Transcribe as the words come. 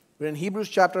We're in Hebrews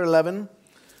chapter 11.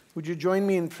 Would you join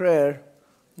me in prayer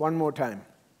one more time?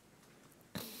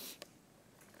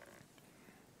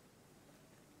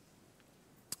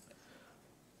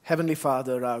 Heavenly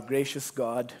Father, our gracious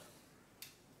God,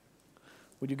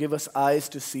 would you give us eyes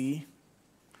to see,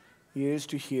 ears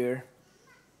to hear,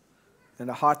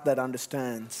 and a heart that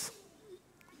understands,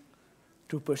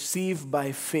 to perceive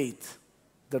by faith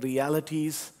the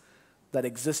realities that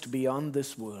exist beyond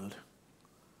this world.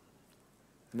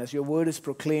 And as your word is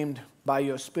proclaimed by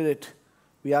your Spirit,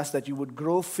 we ask that you would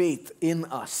grow faith in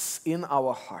us, in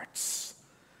our hearts,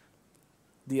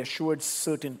 the assured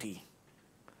certainty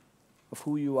of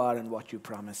who you are and what you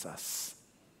promise us.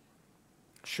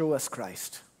 Show us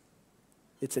Christ.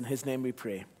 It's in his name we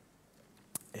pray.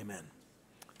 Amen.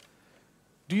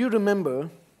 Do you remember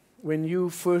when you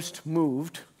first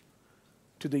moved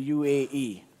to the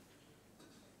UAE?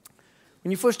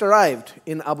 When you first arrived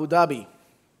in Abu Dhabi,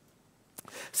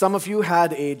 some of you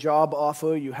had a job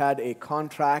offer, you had a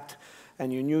contract,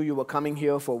 and you knew you were coming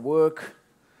here for work.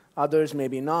 Others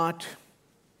maybe not.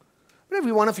 But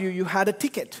every one of you, you had a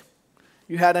ticket.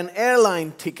 You had an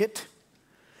airline ticket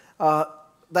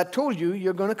that told you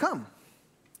you're going to come.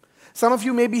 Some of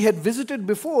you maybe had visited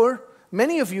before.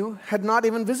 Many of you had not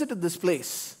even visited this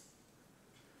place.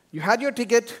 You had your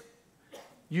ticket.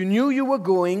 You knew you were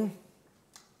going.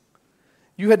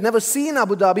 You had never seen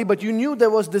Abu Dhabi, but you knew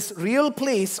there was this real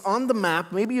place on the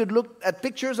map. Maybe you'd looked at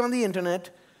pictures on the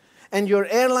internet, and your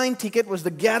airline ticket was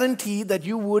the guarantee that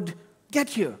you would get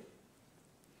here.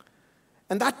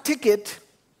 And that ticket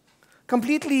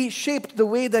completely shaped the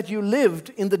way that you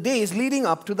lived in the days leading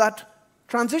up to that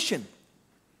transition.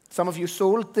 Some of you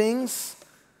sold things,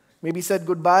 maybe said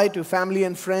goodbye to family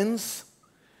and friends,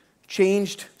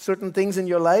 changed certain things in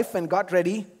your life, and got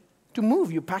ready to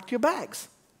move. You packed your bags.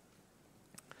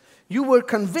 You were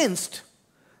convinced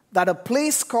that a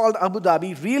place called Abu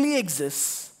Dhabi really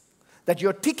exists, that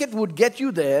your ticket would get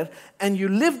you there, and you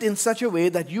lived in such a way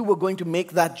that you were going to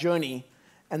make that journey.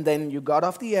 And then you got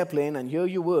off the airplane, and here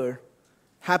you were.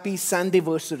 Happy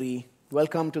Sandiversary.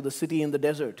 Welcome to the city in the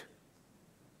desert.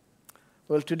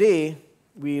 Well, today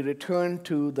we return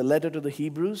to the letter to the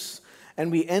Hebrews,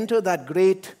 and we enter that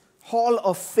great hall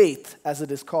of faith, as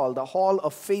it is called, the hall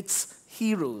of faith's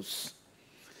heroes.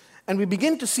 And we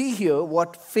begin to see here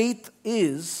what faith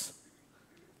is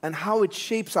and how it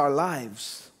shapes our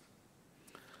lives.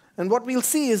 And what we'll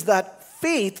see is that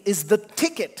faith is the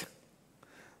ticket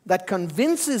that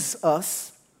convinces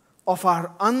us of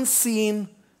our unseen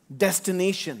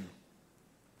destination.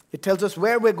 It tells us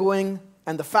where we're going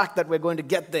and the fact that we're going to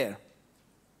get there.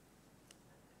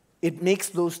 It makes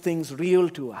those things real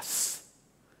to us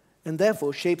and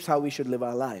therefore shapes how we should live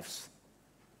our lives.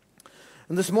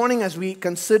 And this morning, as we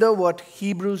consider what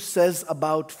Hebrews says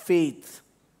about faith,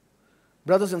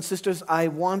 brothers and sisters, I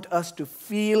want us to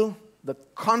feel the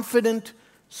confident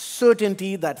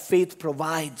certainty that faith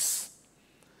provides,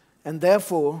 and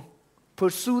therefore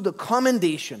pursue the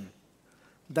commendation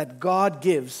that God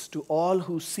gives to all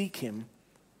who seek him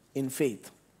in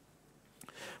faith.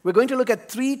 We're going to look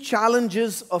at 3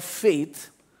 challenges of faith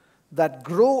that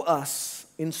grow us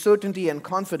in certainty and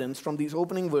confidence from these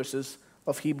opening verses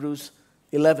of Hebrews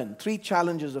 11. 3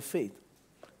 challenges of faith.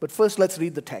 But first, let's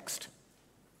read the text.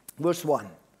 Verse 1.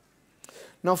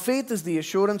 Now faith is the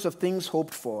assurance of things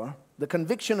hoped for, the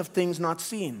conviction of things not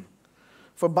seen.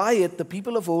 For by it the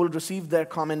people of old received their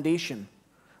commendation.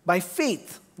 By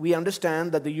faith we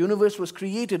understand that the universe was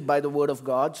created by the word of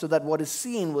God, so that what is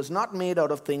seen was not made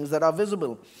out of things that are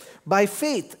visible. By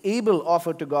faith Abel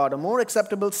offered to God a more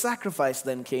acceptable sacrifice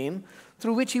than Cain,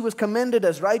 through which he was commended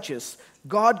as righteous,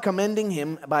 God commending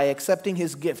him by accepting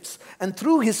his gifts. And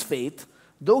through his faith,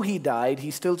 though he died,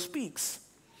 he still speaks.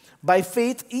 By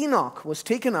faith Enoch was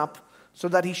taken up so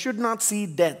that he should not see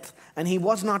death, and he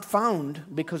was not found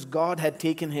because God had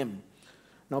taken him.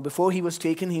 Now before he was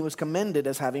taken, he was commended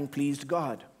as having pleased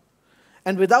God.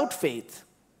 And without faith,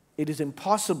 it is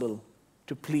impossible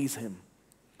to please him.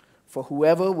 For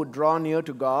whoever would draw near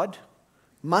to God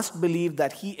must believe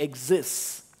that he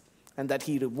exists and that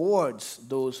he rewards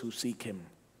those who seek him.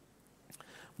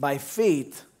 By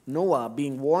faith, Noah,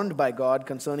 being warned by God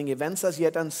concerning events as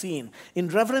yet unseen, in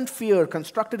reverent fear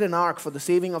constructed an ark for the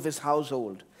saving of his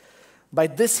household. By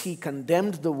this he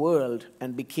condemned the world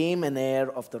and became an heir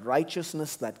of the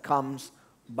righteousness that comes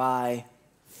by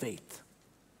faith.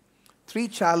 3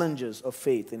 challenges of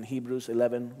faith in Hebrews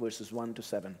 11, verses 1 to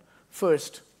 7.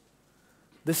 First,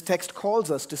 this text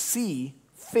calls us to see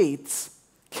faith's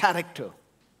character.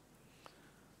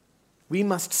 We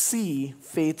must see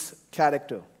faith's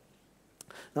character.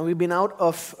 Now, we've been out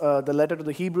of the letter to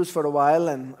the Hebrews for a while,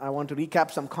 and I want to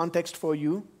recap some context for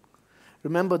you.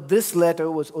 Remember, this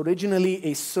letter was originally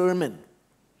a sermon.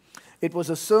 It was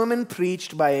a sermon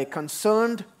preached by a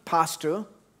concerned pastor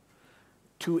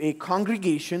to a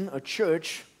congregation, a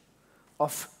church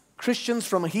of Christians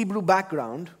from a Hebrew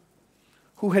background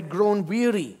who had grown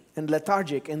weary and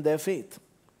lethargic in their faith.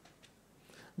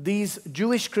 These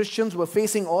Jewish Christians were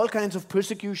facing all kinds of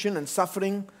persecution and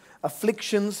suffering,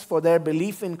 afflictions for their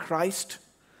belief in Christ.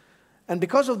 And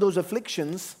because of those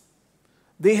afflictions,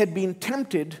 they had been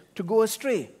tempted to go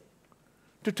astray,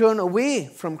 to turn away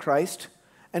from Christ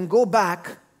and go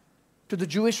back to the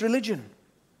Jewish religion.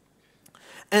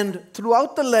 And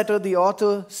throughout the letter, the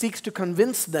author seeks to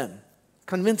convince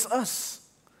us,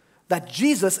 that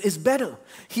Jesus is better.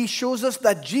 He shows us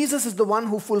that Jesus is the one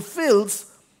who fulfills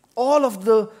all of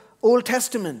the Old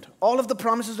Testament. All of the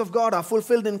promises of God are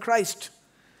fulfilled in Christ.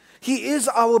 He is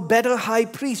our better high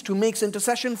priest who makes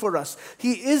intercession for us.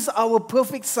 He is our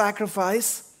perfect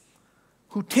sacrifice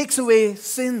who takes away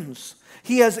sins.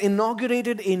 He has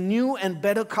inaugurated a new and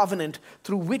better covenant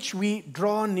through which we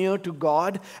draw near to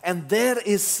God, and there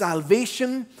is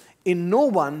salvation in no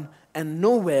one and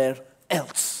nowhere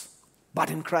else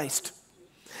but in Christ.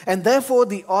 And therefore,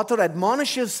 the author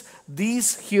admonishes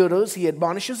these hearers, he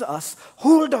admonishes us,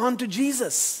 hold on to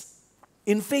Jesus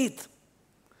in faith.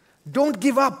 Don't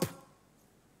give up.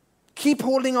 Keep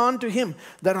holding on to him.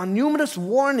 There are numerous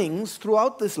warnings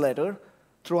throughout this letter,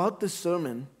 throughout this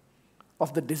sermon,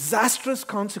 of the disastrous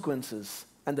consequences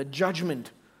and the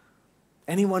judgment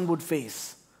anyone would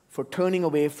face for turning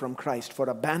away from Christ, for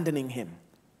abandoning him.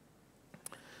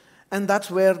 And that's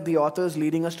where the author is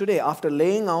leading us today. After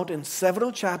laying out in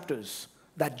several chapters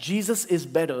that Jesus is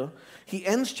better, he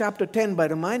ends chapter 10 by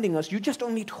reminding us, you just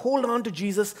don't need to hold on to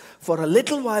Jesus for a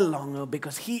little while longer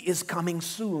because he is coming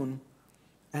soon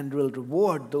and will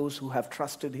reward those who have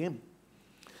trusted him.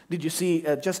 Did you see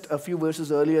just a few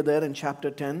verses earlier there in chapter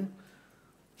 10?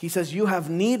 He says, you have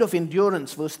need of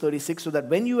endurance, verse 36, so that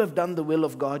when you have done the will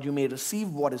of God, you may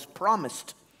receive what is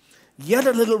promised. Yet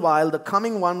a little while, the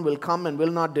coming one will come and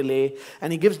will not delay.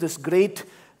 And he gives this great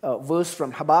verse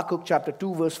from Habakkuk chapter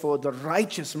 2, verse 4, the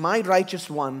righteous, my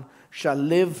righteous one, shall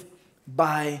live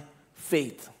by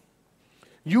faith.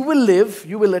 You will live,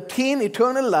 you will attain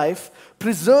eternal life,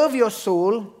 preserve your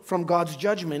soul from God's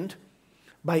judgment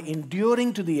by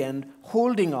enduring to the end,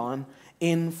 holding on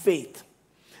in faith.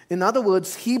 In other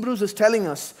words, Hebrews is telling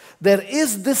us there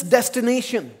is this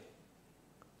destination,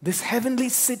 this heavenly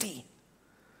city,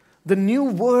 the new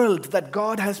world that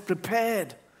God has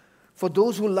prepared for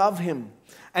those who love him.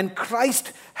 And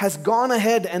Christ has gone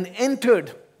ahead and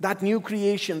entered that new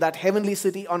creation, that heavenly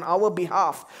city on our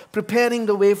behalf, preparing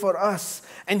the way for us.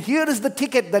 And here is the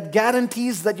ticket that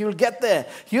guarantees that you'll get there.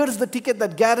 Here is the ticket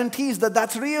that guarantees that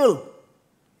that's real.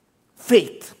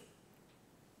 Faith.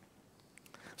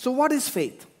 So what is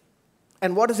faith?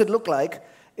 And what does it look like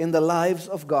in the lives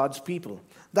of God's people?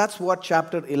 That's what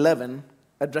chapter 11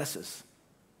 addresses.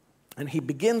 And he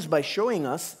begins by showing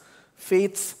us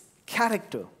faith's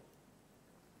character.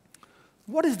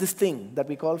 What is this thing that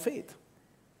we call faith?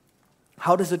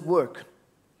 How does it work?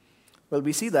 Well,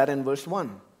 we see that in verse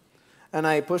 1. And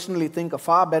I personally think a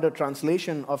far better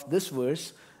translation of this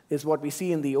verse is what we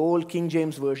see in the old King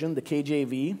James Version, the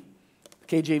KJV.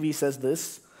 KJV says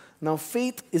this, now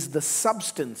faith is the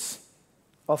substance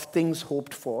of things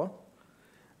hoped for,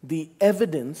 the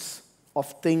evidence of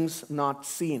things not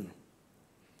seen.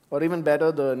 Or even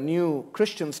better, the New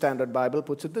Christian Standard Bible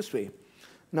puts it this way.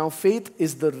 Now, faith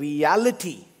is the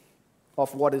reality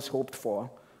of what is hoped for,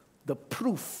 the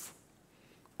proof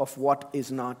of what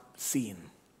is not seen.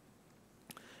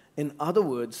 In other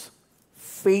words,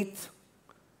 faith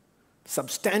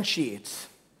substantiates,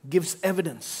 gives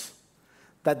evidence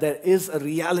that there is a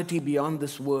reality beyond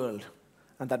this world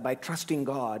and that by trusting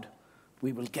God,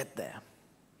 we will get there.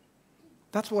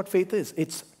 That's what faith is.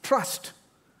 It's trust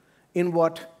in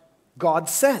what God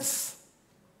says.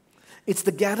 It's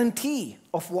the guarantee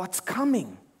of what's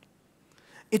coming.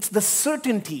 It's the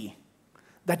certainty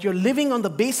that you're living on the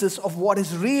basis of what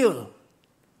is real.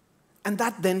 And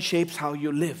that then shapes how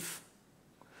you live.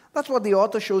 That's what the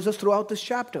author shows us throughout this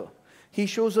chapter. He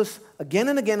shows us again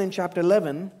and again in chapter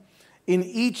 11, in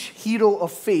each hero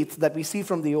of faith that we see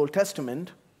from the Old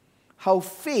Testament, how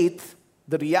faith,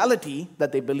 the reality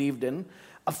that they believed in,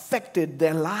 affected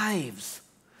their lives.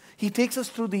 He takes us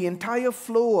through the entire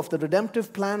flow of the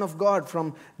redemptive plan of God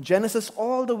from Genesis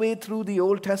all the way through the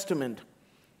Old Testament,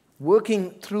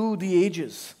 working through the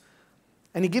ages.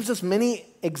 And he gives us many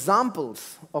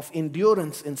examples of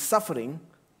endurance in suffering.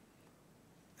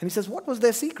 And he says, what was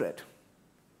their secret?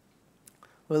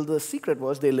 Well, the secret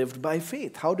was they lived by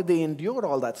faith. How did they endure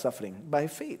all that suffering? By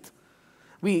faith.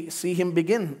 We see him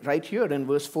begin right here in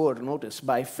verse 4. Notice,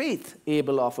 by faith,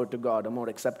 Abel offered to God a more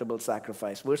acceptable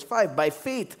sacrifice. Verse 5, by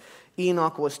faith,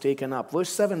 Enoch was taken up. Verse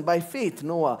 7, by faith,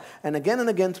 Noah. And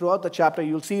again throughout the chapter,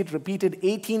 you'll see it repeated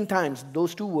 18 times.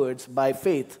 Those two words, by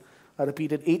faith, are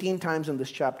repeated 18 times in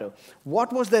this chapter.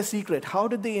 What was their secret? How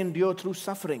did they endure through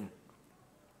suffering?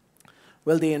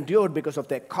 Well, they endured because of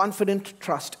their confident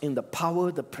trust in the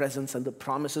power, the presence, and the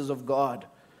promises of God.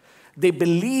 They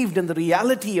believed in the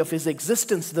reality of his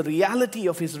existence, the reality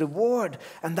of his reward,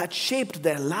 and that shaped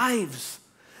their lives.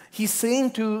 He's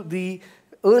saying to the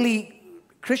early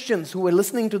Christians who were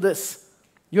listening to this,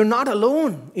 you're not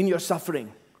alone in your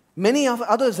suffering. Many of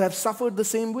others have suffered the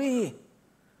same way.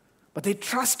 But they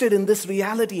trusted in this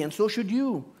reality, and so should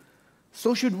you.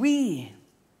 So should we.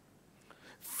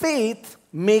 Faith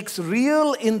makes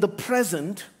real in the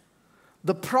present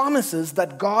the promises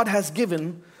that God has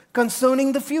given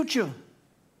concerning the future.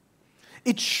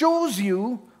 It shows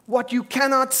you what you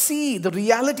cannot see, the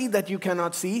reality that you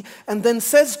cannot see, and then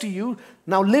says to you,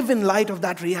 now live in light of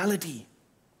that reality.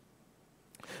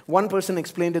 One person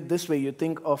explained it this way. You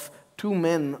think of two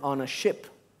men on a ship,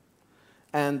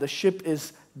 and the ship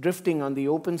is drifting on the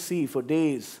open sea for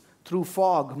days through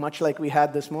fog, much like we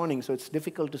had this morning, so it's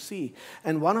difficult to see.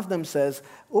 And one of them says,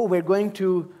 oh, we're going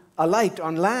to alight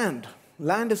on land.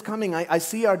 Land is coming. I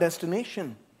see our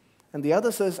destination. And the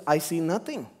other says, I see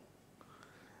nothing.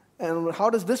 And how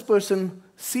does this person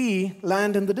see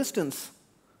land in the distance?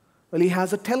 Well, he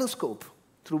has a telescope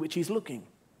through which he's looking.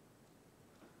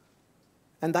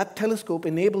 And that telescope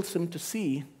enables him to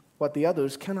see what the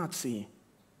others cannot see.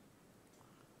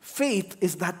 Faith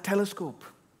is that telescope.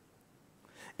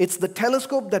 It's the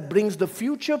telescope that brings the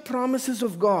future promises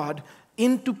of God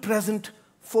into present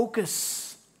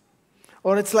focus.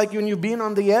 Or it's like when you've been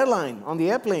on the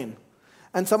airplane,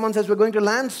 and someone says, we're going to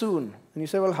land soon. And you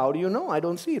say, well, how do you know? I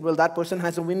don't see it. Well, that person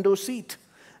has a window seat.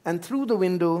 And through the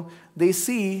window, they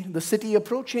see the city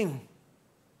approaching.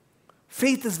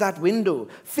 Faith is that window.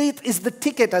 Faith is the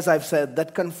ticket, as I've said,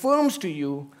 that confirms to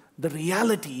you the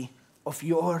reality of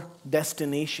your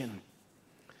destination.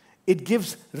 It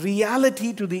gives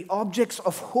reality to the objects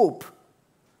of hope,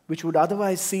 which would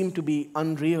otherwise seem to be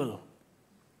unreal.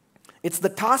 It's the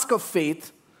task of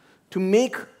faith to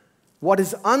make what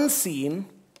is unseen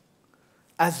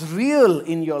as real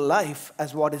in your life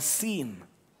as what is seen.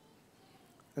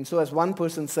 And so, as one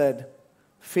person said,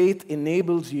 faith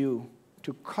enables you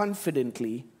to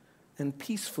confidently and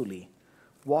peacefully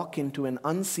walk into an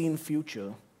unseen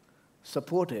future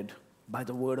supported by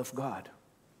the Word of God.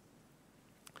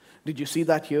 Did you see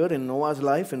that here in Noah's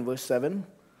life in verse 7?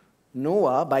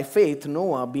 Noah, by faith,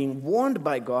 Noah, being warned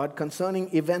by God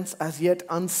concerning events as yet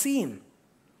unseen,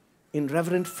 in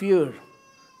reverent fear,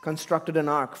 constructed an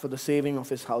ark for the saving of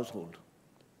his household.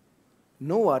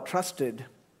 Noah trusted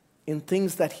in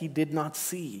things that he did not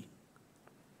see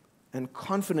and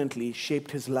confidently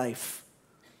shaped his life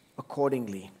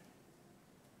accordingly.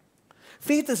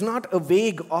 Faith is not a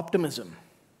vague optimism.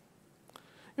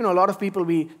 You know, a lot of people,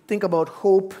 we think about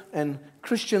hope, and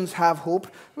Christians have hope.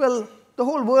 Well, the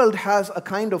whole world has a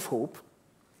kind of hope.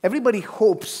 Everybody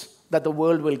hopes that the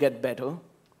world will get better.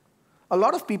 A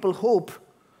lot of people hope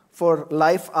for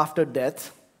life after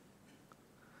death.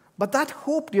 But that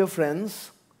hope, dear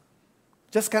friends,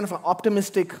 just kind of an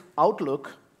optimistic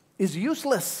outlook, is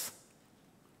useless.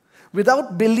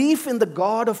 Without belief in the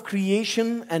God of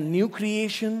creation and new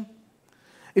creation,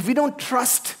 if we don't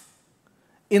trust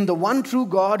in the one true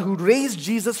God who raised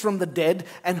Jesus from the dead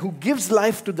and who gives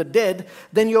life to the dead,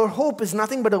 then your hope is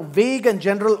nothing but a vague and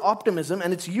general optimism,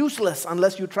 and it's useless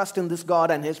unless you trust in this God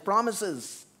and His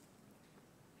promises.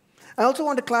 I also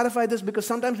want to clarify this because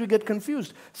sometimes we get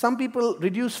confused. Some people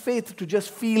reduce faith to just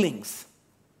feelings,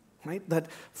 right?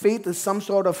 That faith is some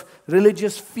sort of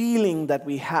religious feeling that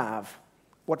we have,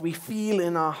 what we feel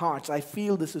in our hearts. I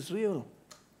feel this is real.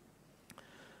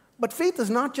 But faith is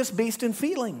not just based in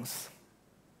feelings.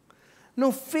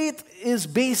 No, faith is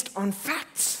based on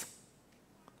facts,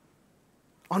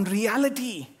 on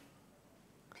reality.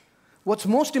 What's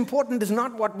most important is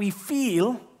not what we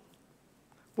feel.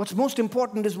 What's most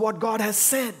important is what God has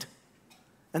said,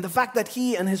 and the fact that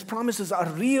He and His promises are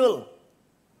real,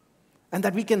 and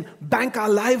that we can bank our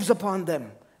lives upon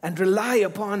them and rely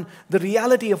upon the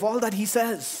reality of all that He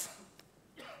says.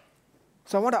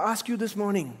 So I want to ask you this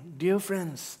morning, dear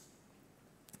friends,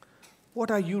 what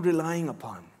are you relying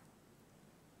upon?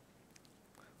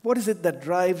 What is it that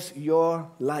drives your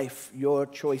life, your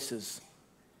choices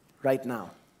right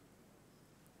now?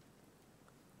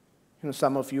 You know,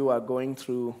 some of you are going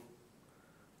through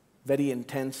very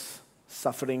intense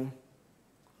suffering,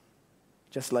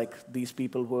 just like these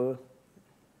people were.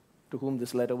 to whom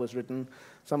this letter was written.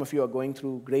 Some of you are going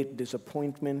through great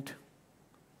disappointment,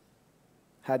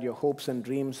 had your hopes and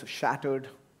dreams shattered.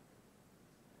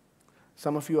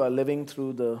 Some of you are living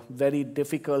through the very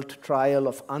difficult trial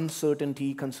of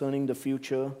uncertainty concerning the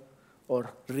future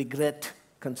or regret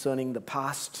concerning the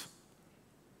past.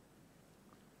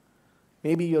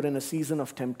 Maybe you're in a season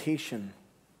of temptation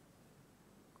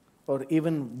or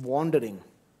even wandering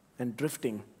and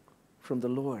drifting from the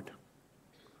Lord.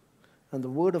 And the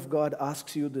Word of God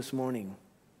asks you this morning,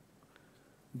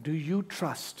 do you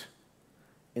trust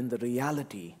in the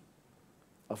reality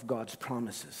of God's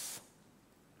promises?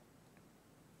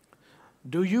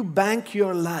 Do you bank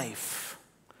your life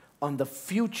on the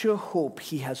future hope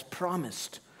He has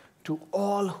promised to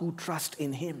all who trust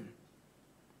in Him?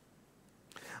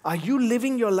 Are you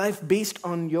living your life based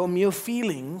on your mere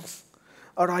feelings,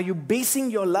 or are you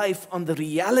basing your life on the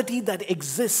reality that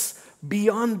exists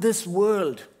beyond this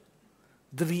world?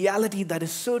 The reality that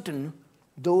is certain,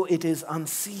 though it is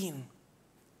unseen.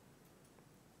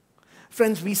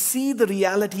 Friends, we see the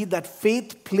reality that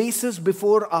faith places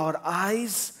before our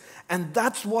eyes, and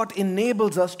that's what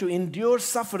enables us to endure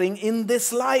suffering in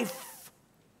this life.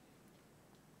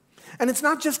 And it's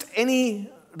not just any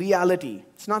reality.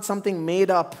 It's not something made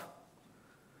up.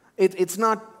 It's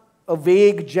not a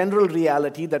vague general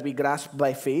reality that we grasp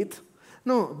by faith.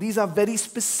 No, these are very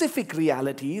specific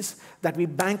realities that we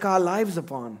bank our lives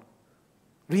upon.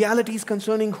 Realities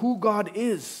concerning who God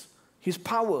is, His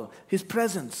power, His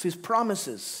presence, His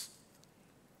promises.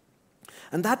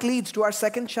 And that leads to our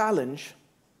second challenge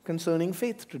concerning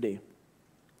faith today.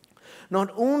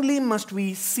 Not only must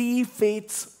we see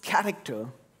faith's character,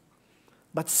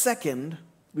 but second,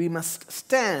 we must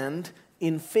stand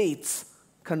in faith's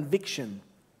conviction.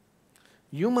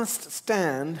 You must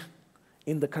stand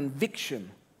in the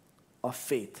conviction of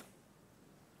faith.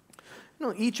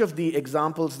 Each of the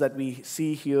examples that we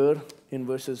see here in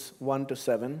verses 1 to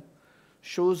 7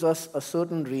 shows us a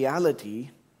certain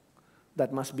reality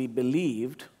that must be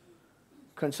believed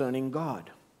concerning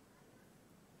God.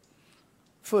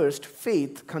 First,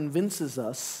 faith convinces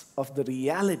us of the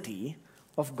reality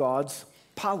of God's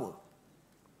power.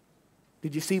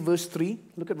 Did you see verse 3?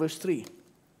 Look at verse 3.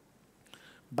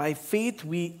 By faith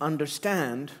we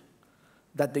understand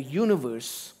that the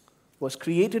universe was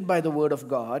created by the word of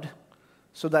God,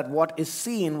 so that what is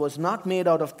seen was not made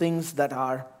out of things that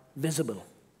are visible.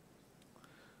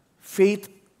 Faith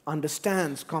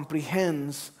understands,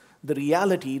 comprehends the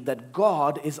reality that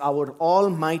God is our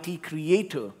almighty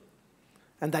creator,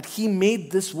 and that He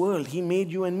made this world, He made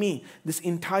you and me. This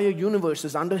entire universe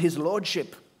is under His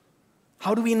lordship.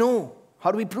 How do we know?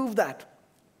 How do we prove that?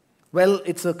 Well,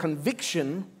 it's a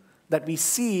conviction that we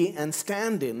see and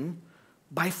stand in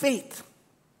by faith.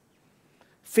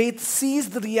 Faith sees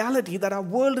the reality that our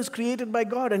world is created by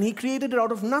God, and He created it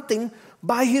out of nothing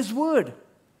by His word.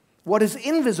 What is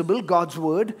invisible, God's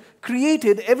word,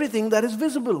 created everything that is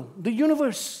visible, the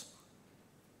universe.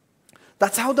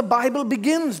 That's how the Bible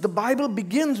begins. The Bible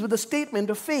begins with a statement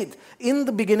of faith. In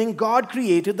the beginning, God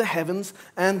created the heavens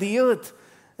and the earth.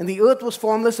 And the earth was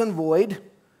formless and void,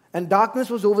 and darkness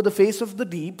was over the face of the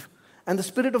deep, and the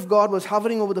Spirit of God was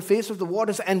hovering over the face of the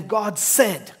waters. And God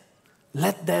said,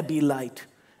 "Let there be light."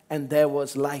 And there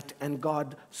was light. And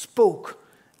God spoke,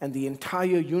 and the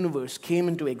entire universe came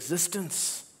into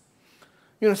existence.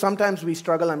 Sometimes we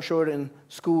struggle, I'm sure, in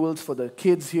schools for the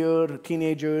kids here,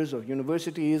 teenagers or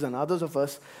universities, and others of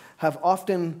us have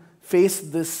often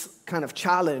faced this kind of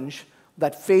challenge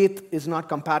that faith is not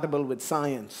compatible with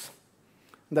science.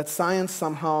 That science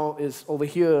somehow is over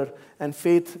here, and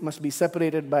faith must be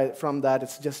separated from that.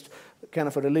 It's just kind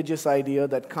of a religious idea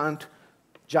that can't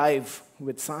jive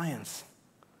with science.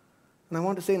 And I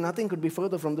want to say nothing could be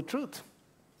further from the truth.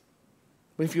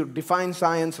 But if you define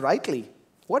science rightly,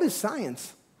 what is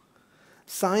science?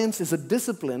 Science is a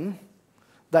discipline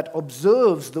that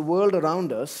observes the world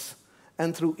around us,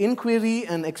 and through inquiry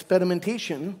and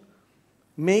experimentation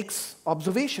makes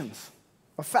observations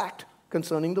of fact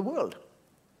concerning the world.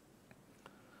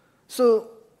 So,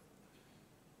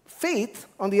 faith,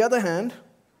 on the other hand,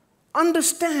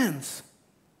 understands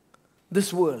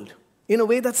this world in a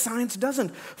way that science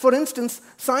doesn't. For instance,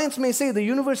 science may say the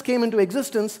universe came into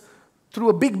existence through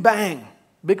a big bang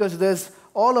because there's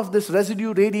all of this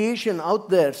residue radiation out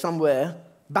there somewhere,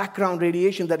 background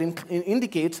radiation that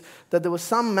indicates that there was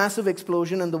some massive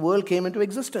explosion and the world came into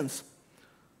existence.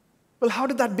 Well, how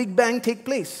did that big bang take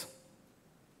place?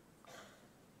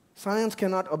 Science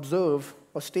cannot observe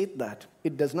or state that.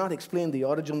 It does not explain the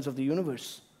origins of the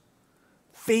universe.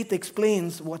 Faith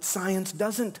explains what science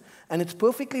doesn't. And it's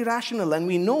perfectly rational. And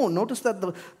we know, notice that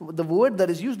the word that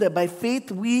is used there, by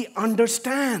faith we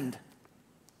understand.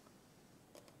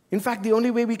 In fact, the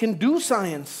only way we can do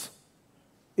science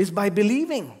is by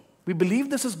believing. We believe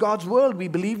this is God's world. We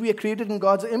believe we are created in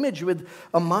God's image with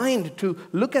a mind to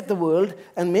look at the world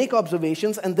and make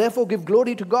observations and therefore give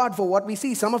glory to God for what we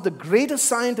see. Some of the greatest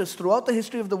scientists throughout the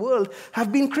history of the world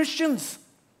have been Christians,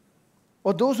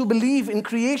 or those who believe in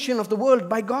creation of the world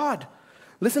by God.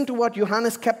 Listen to what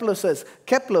Johannes Kepler says.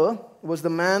 Kepler was the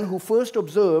man who first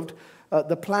observed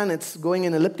the planets going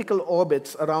in elliptical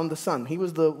orbits around the sun. He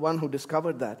was the one who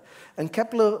discovered that. And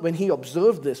Kepler, when he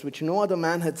observed this, which no other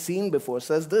man had seen before,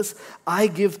 says this: "I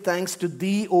give thanks to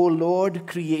thee, O Lord,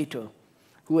 Creator,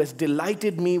 who has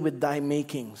delighted me with thy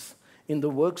makings. In the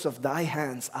works of thy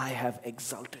hands I have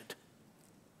exulted."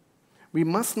 We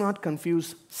must not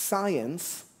confuse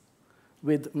science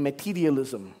with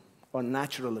materialism or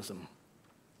naturalism.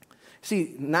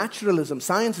 See, naturalism,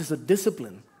 science is a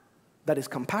discipline that is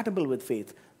compatible with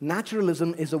faith.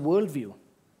 Naturalism is a worldview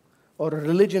or a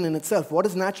religion in itself. What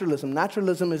is naturalism?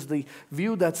 Naturalism is the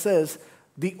view that says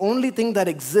the only thing that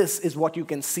exists is what you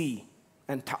can see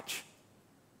and touch.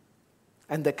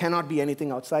 And there cannot be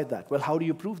anything outside that. Well, how do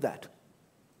you prove that?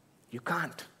 You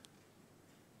can't.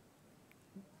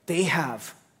 They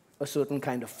have a certain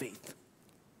kind of faith.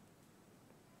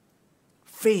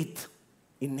 Faith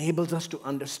enables us to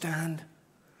understand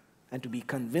and to be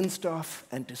convinced of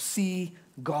and to see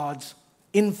God's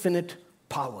infinite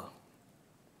power.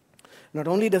 Not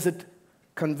only does it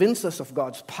convince us of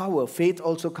God's power, faith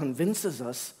also convinces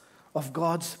us of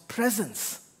God's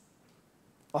presence,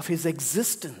 of His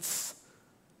existence.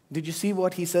 Did you see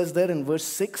what he says there in verse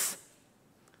 6?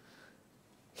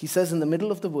 He says in the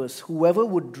middle of the verse, "Whoever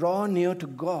would draw near to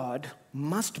God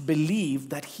must believe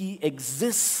that He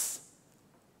exists."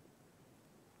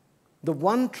 The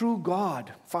one true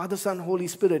God, Father, Son, Holy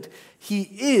Spirit, He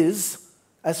is,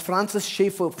 as Francis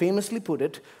Schaeffer famously put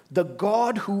it, the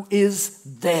God who is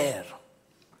there.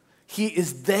 He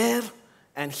is there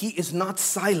and He is not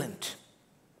silent.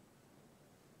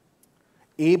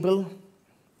 Abel,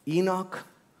 Enoch,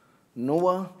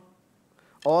 Noah,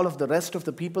 all of the rest of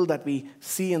the people that we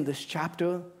see in this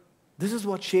chapter, this is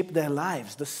what shaped their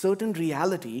lives, the certain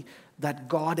reality that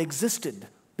God existed.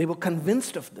 They were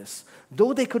convinced of this.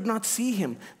 Though they could not see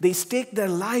Him, they staked their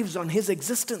lives on His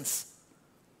existence.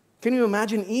 Can you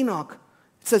imagine Enoch?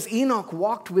 It says Enoch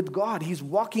walked with God. He's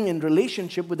walking in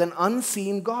relationship with an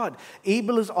unseen God.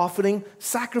 Abel is offering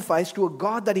sacrifice to a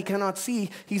God that he cannot see.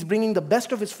 He's bringing the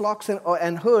best of his flocks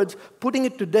and herds, putting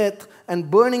it to death and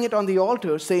burning it on the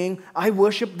altar, saying, "I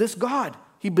worship this God."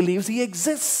 He believes He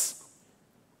exists.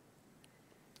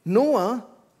 Noah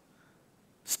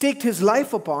staked his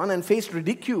life upon and faced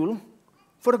ridicule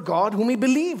for a God whom he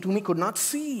believed, whom he could not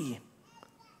see.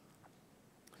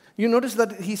 You notice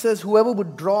that he says, whoever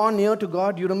would draw near to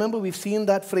God. You remember we've seen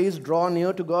that phrase, draw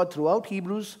near to God, throughout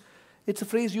Hebrews. It's a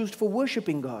phrase used for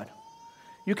worshiping God.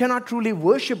 You cannot truly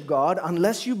worship God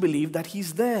unless you believe that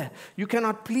He's there. You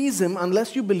cannot please Him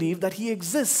unless you believe that He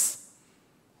exists.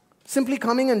 Simply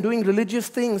coming and doing religious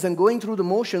things and going through the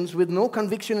motions with no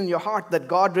conviction in your heart that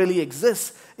God really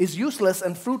exists is useless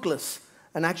and fruitless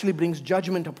and actually brings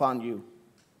judgment upon you.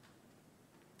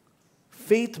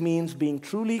 Faith means being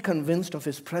truly convinced of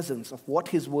His presence, of what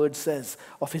His word says,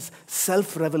 of His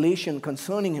self-revelation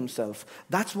concerning Himself.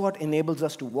 That's what enables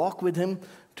us to walk with Him,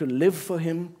 to live for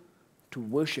Him, to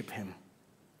worship Him.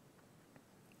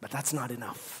 But that's not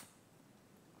enough.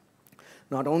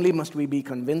 Not only must we be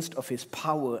convinced of His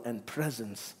power and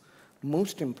presence,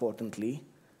 most importantly,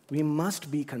 we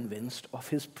must be convinced of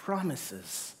His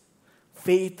promises.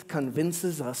 Faith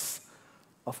convinces us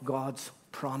of God's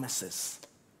promises,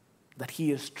 that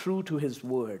He is true to His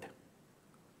word.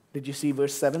 Did you see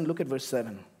verse 7? Look at verse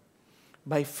 7.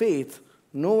 By faith,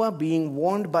 Noah, being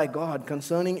warned by God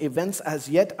concerning events as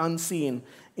yet unseen,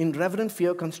 in reverent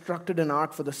fear constructed an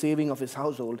ark for the saving of his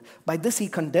household. By this he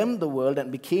condemned the world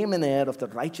and became an heir of the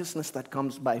righteousness that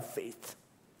comes by faith.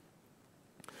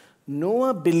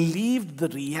 Noah believed the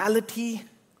reality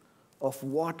of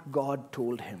what God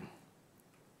told him.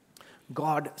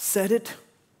 God said it,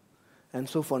 and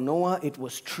so for Noah it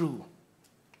was true.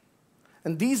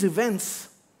 And these events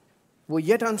were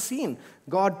yet unseen.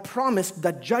 God promised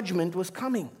that judgment was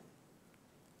coming.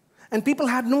 And people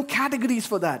had no categories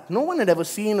for that. No one had ever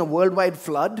seen a worldwide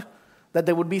flood, that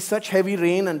there would be such heavy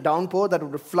rain and downpour that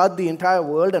would flood the entire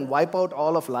world and wipe out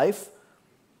all of life.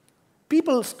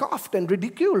 People scoffed and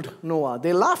ridiculed Noah.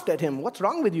 They laughed at him. What's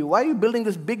wrong with you? Why are you building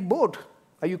this big boat?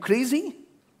 Are you crazy?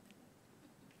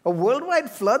 A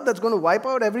worldwide flood that's going to wipe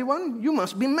out everyone? You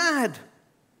must be mad.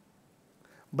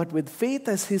 But with faith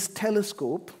as his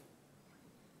telescope,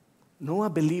 Noah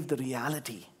believed the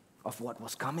reality of what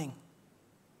was coming.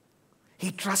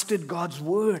 He trusted God's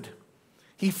word.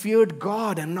 He feared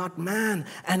God and not man,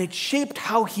 and it shaped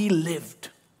how he lived.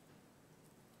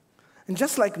 And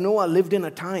just like Noah lived in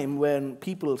a time when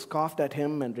people scoffed at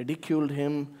him and ridiculed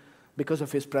him because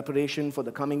of his preparation for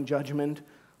the coming judgment,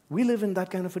 we live in that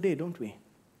kind of a day, don't we?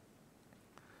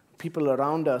 People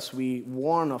around us, we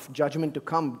warn of judgment to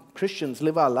come. Christians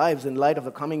live our lives in light of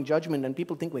the coming judgment, and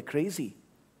people think we're crazy.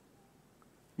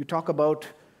 You talk about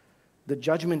the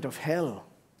judgment of hell,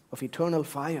 of eternal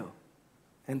fire,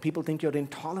 and people think you're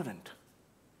intolerant.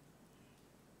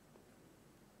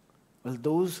 Well,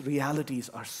 those realities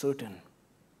are certain.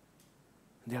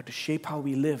 They are to shape how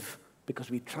we live because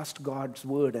we trust God's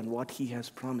word and what he has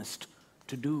promised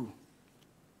to do.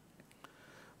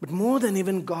 But more than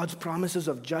even God's promises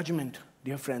of judgment,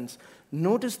 dear friends,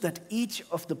 notice that each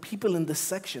of the people in this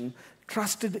section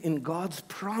trusted in God's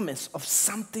promise of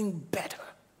something better.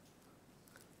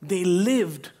 They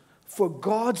lived for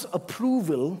God's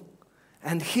approval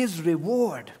and his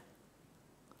reward.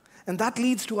 And that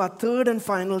leads to our third and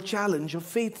final challenge of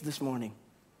faith this morning.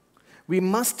 We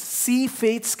must see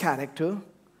faith's character.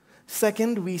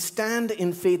 Second, we stand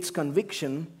in faith's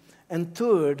conviction. And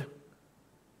third,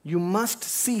 you must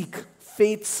seek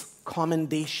faith's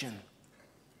commendation.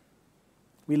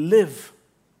 We live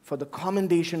for the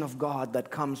commendation of God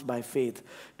that comes by faith.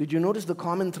 Did you notice the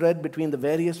common thread between the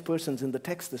various persons in the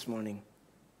text this morning?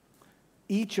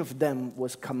 Each of them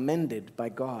was commended by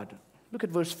God. Look at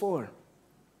verse 4.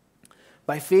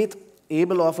 By faith,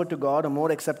 Abel offered to God a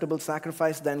more acceptable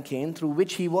sacrifice than Cain, through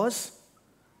which he was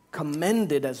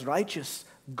commended as righteous,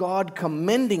 God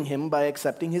commending him by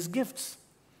accepting his gifts.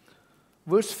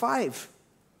 Verse 5,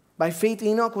 by faith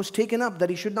Enoch was taken up that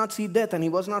he should not see death, and he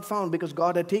was not found because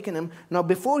God had taken him. Now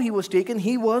before he was taken,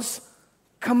 he was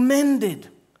commended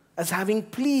as having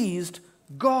pleased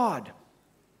God.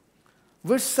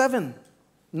 Verse 7,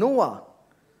 Noah,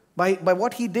 by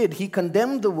what he did, he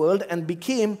condemned the world and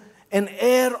became an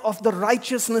heir of the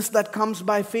righteousness that comes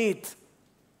by faith.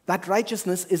 That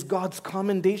righteousness is God's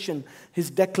commendation,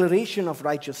 his declaration of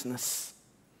righteousness.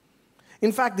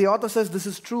 In fact, the author says this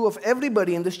is true of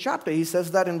everybody in this chapter. He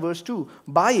says that in verse 2.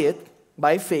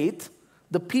 By faith,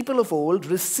 the people of old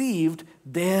received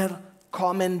their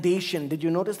commendation. Did you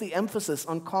notice the emphasis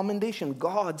on commendation?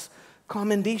 God's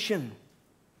commendation.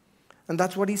 And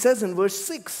that's what he says in verse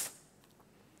 6.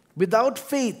 Without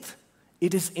faith,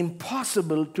 it is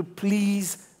impossible to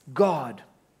please God,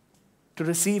 to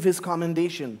receive his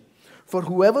commendation. For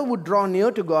whoever would draw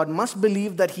near to God must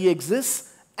believe that he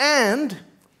exists and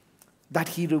that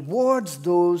he rewards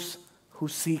those who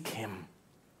seek him.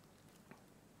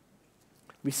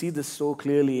 We see this so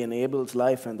clearly in Abel's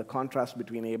life and the contrast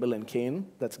between Abel and Cain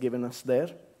that's given us there.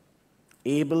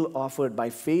 By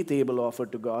faith, Abel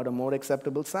offered to God a more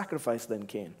acceptable sacrifice than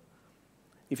Cain.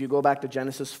 If you go back to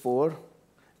Genesis 4, it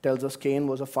tells us Cain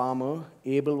was a farmer,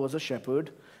 Abel was a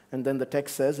shepherd. And then the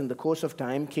text says, in the course of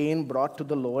time, Cain brought to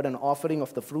the Lord an offering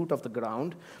of the fruit of the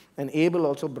ground, and Abel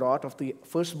also brought of the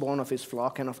firstborn of his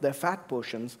flock and of their fat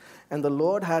portions. And the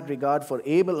Lord had regard for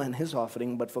Abel and his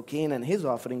offering, but for Cain and his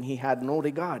offering he had no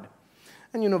regard.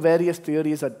 And various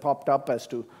theories had popped up as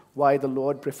to why the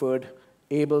Lord preferred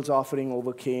Abel's offering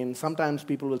over Cain. Sometimes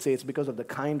people will say it's because of the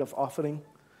kind of offering,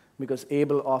 because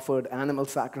Abel offered animal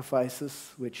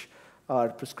sacrifices, which are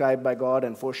prescribed by God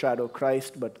and foreshadow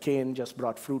Christ, but Cain just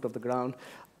brought fruit of the ground.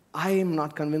 I am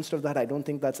not convinced of that. I don't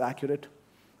think that's accurate.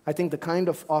 I think the kind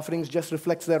of offerings just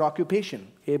reflects their occupation.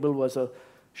 Abel was a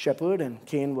shepherd and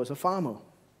Cain was a farmer.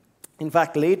 In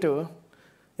fact, later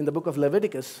in the book of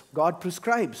Leviticus, God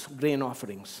prescribes grain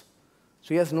offerings. So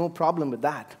he has no problem with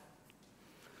that.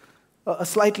 A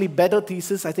slightly better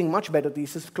thesis, I think much better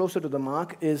thesis, closer to the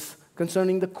mark, is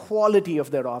concerning the quality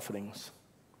of their offerings.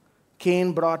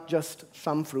 Cain brought just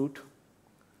some fruit.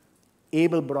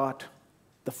 Abel brought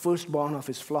the firstborn of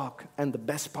his flock and the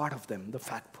best part of them, the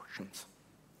fat portions.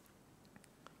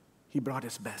 He brought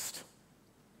his best.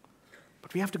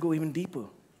 But we have to go even deeper.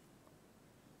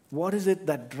 What is it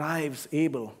that drives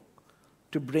Abel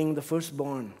to bring the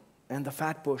firstborn and the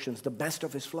fat portions, the best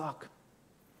of his flock?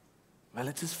 Well,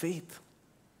 it's his faith.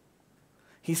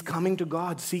 He's coming to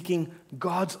God, seeking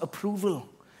God's approval.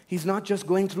 He's not just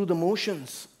going through the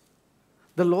motions.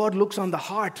 The Lord looks on the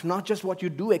heart, not just what you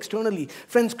do externally.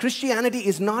 Friends, Christianity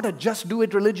is not a just do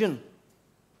it religion.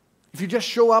 If you just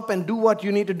show up and do what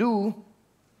you need to do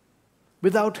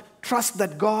without trust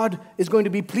that God is going to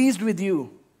be pleased with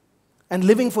you and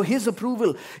living for his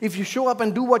approval, if you show up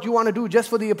and do what you want to do just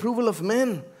for the approval of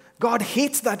men, God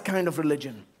hates that kind of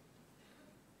religion.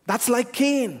 That's like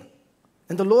Cain.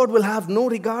 And the Lord will have no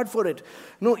regard for it.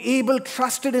 No, Abel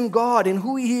trusted in God, in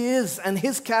who he is, and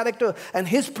his character, and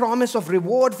his promise of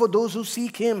reward for those who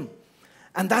seek him.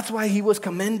 And that's why he was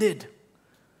commended.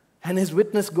 And his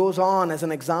witness goes on as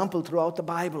an example throughout the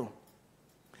Bible.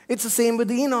 It's the same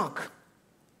with Enoch.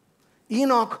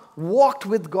 Enoch walked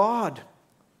with God.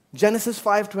 Genesis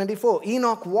 5:24.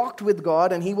 Enoch walked with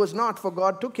God, and he was not, for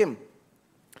God took him.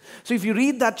 So if you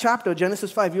read that chapter,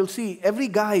 Genesis 5, you'll see every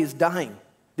guy is dying.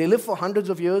 They live for hundreds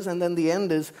of years, and then the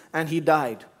end is, and he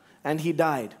died, and he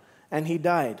died, and he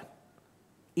died.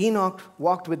 Enoch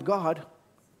walked with God,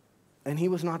 and he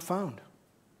was not found.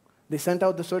 They sent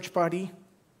out the search party,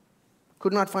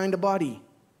 could not find a body.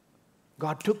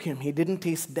 God took him. He didn't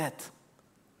taste death.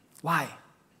 Why?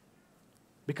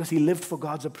 Because he lived for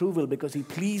God's approval, because he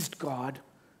pleased God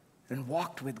and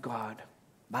walked with God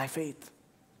by faith.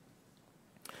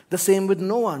 The same with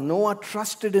Noah. Noah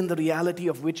trusted in the reality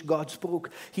of which God spoke.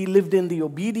 He lived in the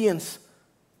obedience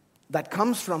that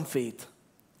comes from faith.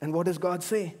 And what does God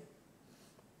say?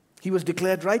 He was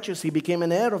declared righteous. He became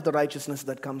an heir of the righteousness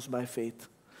that comes by faith.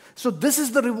 So this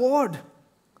is the reward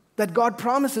that God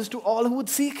promises to all who would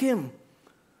seek him.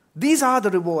 These are the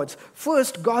rewards.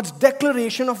 First, God's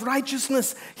declaration of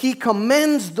righteousness. He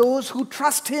commends those who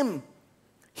trust him.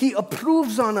 He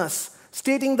approves on us,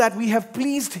 stating that we have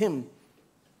pleased him.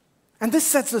 And this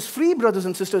sets us free, brothers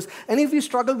and sisters. Any of you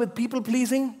struggle with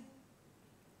people-pleasing?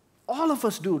 All of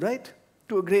us do, right?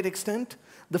 To a great extent.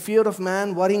 The fear of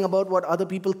man, worrying about what other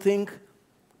people think.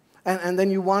 And then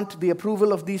you want the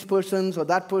approval of these persons or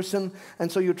that person.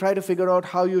 And so you try to figure out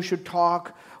how you should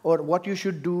talk or what you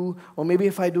should do. Or maybe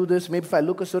if I do this, maybe if I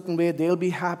look a certain way, they'll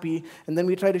be happy. And then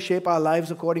we try to shape our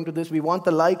lives according to this. We want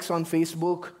the likes on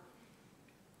Facebook.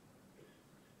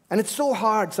 And it's so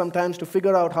hard sometimes to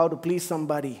figure out how to please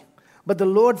somebody. But the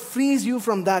Lord frees you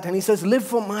from that, and he says, live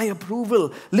for my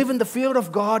approval. Live in the fear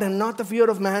of God and not the fear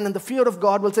of man, and the fear of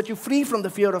God will set you free from the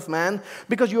fear of man,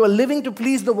 because you are living to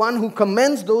please the one who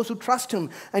commends those who trust him.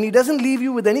 And he doesn't leave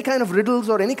you with any kind of riddles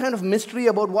or any kind of mystery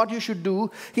about what you should do.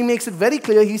 He makes it very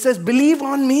clear. He says, believe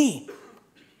on me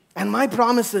and my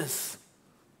promises,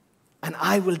 and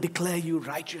I will declare you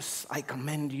righteous. I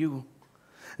commend you.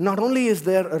 Not only is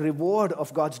there a reward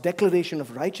of God's declaration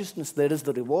of righteousness, there is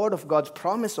the reward of God's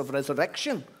promise of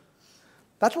resurrection.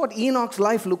 That's what Enoch's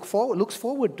life looks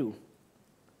forward to.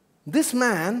 This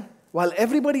man, while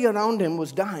everybody around him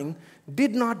was dying,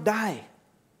 did not die.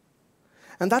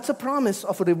 And that's a promise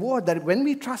of a reward that when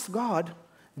we trust God,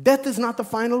 death is not the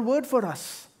final word for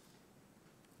us.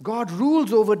 God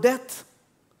rules over death.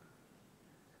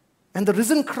 And the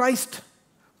risen Christ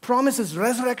promises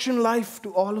resurrection life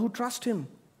to all who trust him.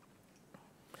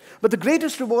 But the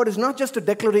greatest reward is not just a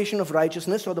declaration of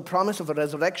righteousness or the promise of a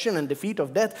resurrection and defeat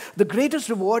of death. The greatest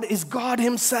reward is God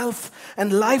himself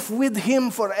and life with him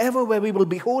forever, where we will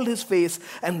behold his face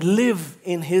and live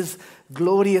in his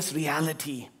glorious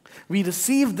reality. We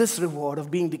receive this reward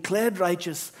of being declared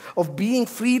righteous, of being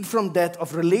freed from death,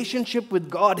 of relationship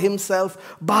with God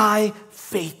himself by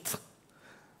faith,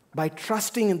 by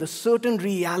trusting in the certain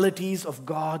realities of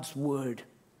God's word.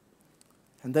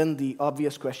 And then the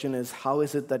obvious question is, how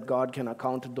is it that God can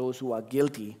account those who are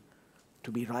guilty to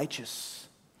be righteous?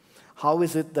 How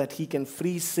is it that he can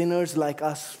free sinners like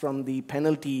us from the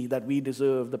penalty that we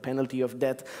deserve, the penalty of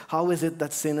death? How is it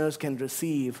that sinners can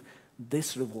receive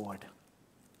this reward?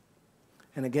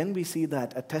 And again, we see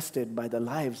that attested by the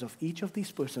lives of each of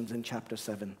these persons in chapter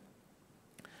 7.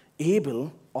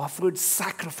 Abel offered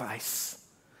sacrifice,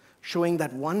 showing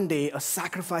that one day a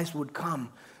sacrifice would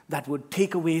come that would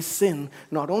take away sin.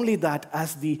 Not only that,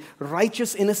 as the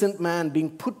righteous innocent man being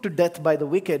put to death by the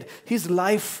wicked, his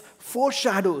life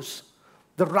foreshadows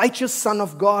the righteous Son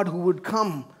of God who would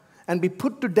come and be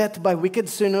put to death by wicked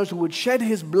sinners, who would shed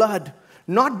his blood,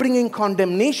 not bringing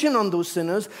condemnation on those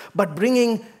sinners, but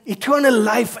bringing eternal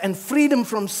life and freedom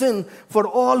from sin for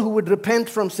all who would repent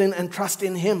from sin and trust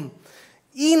in him.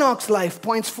 Enoch's life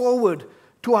points forward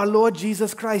to our Lord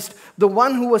Jesus Christ. The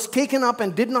one who was taken up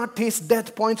and did not taste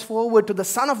death points forward to the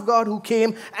Son of God who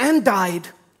came and died,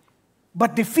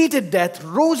 but defeated death,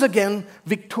 rose again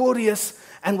victorious,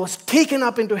 and was taken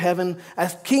up into heaven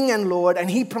as King and Lord.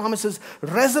 And he promises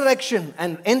resurrection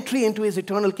and entry into his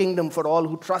eternal kingdom for all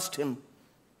who trust him.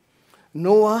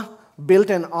 Noah built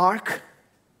an ark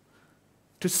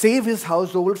to save his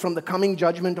household from the coming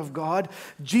judgment of God.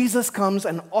 Jesus comes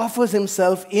and offers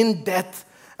himself in death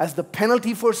as the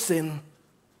penalty for sin,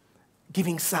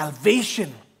 giving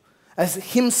salvation, as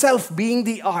himself being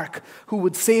the ark who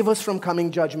would save us from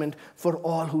coming judgment for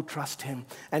all who trust him.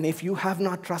 And if you have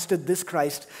not trusted this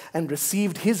Christ and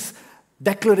received his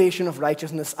declaration of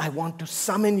righteousness, I want to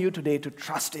summon you today to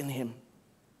trust in him.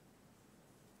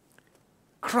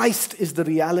 Christ is the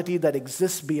reality that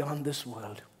exists beyond this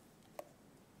world.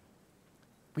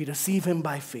 We receive him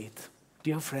by faith.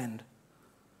 Dear friend,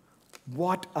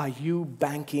 what are you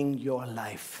banking your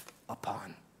life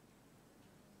upon?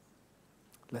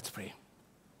 Let's pray.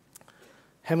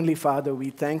 Heavenly Father, we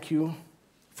thank you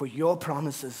for your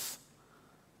promises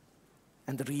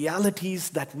and the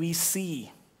realities that we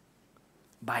see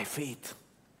by faith.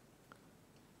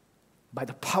 By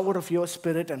the power of your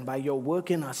Spirit and by your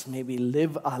work in us, may we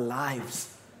live our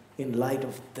lives in light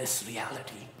of this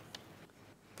reality.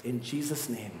 In Jesus'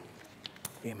 name,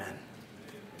 amen.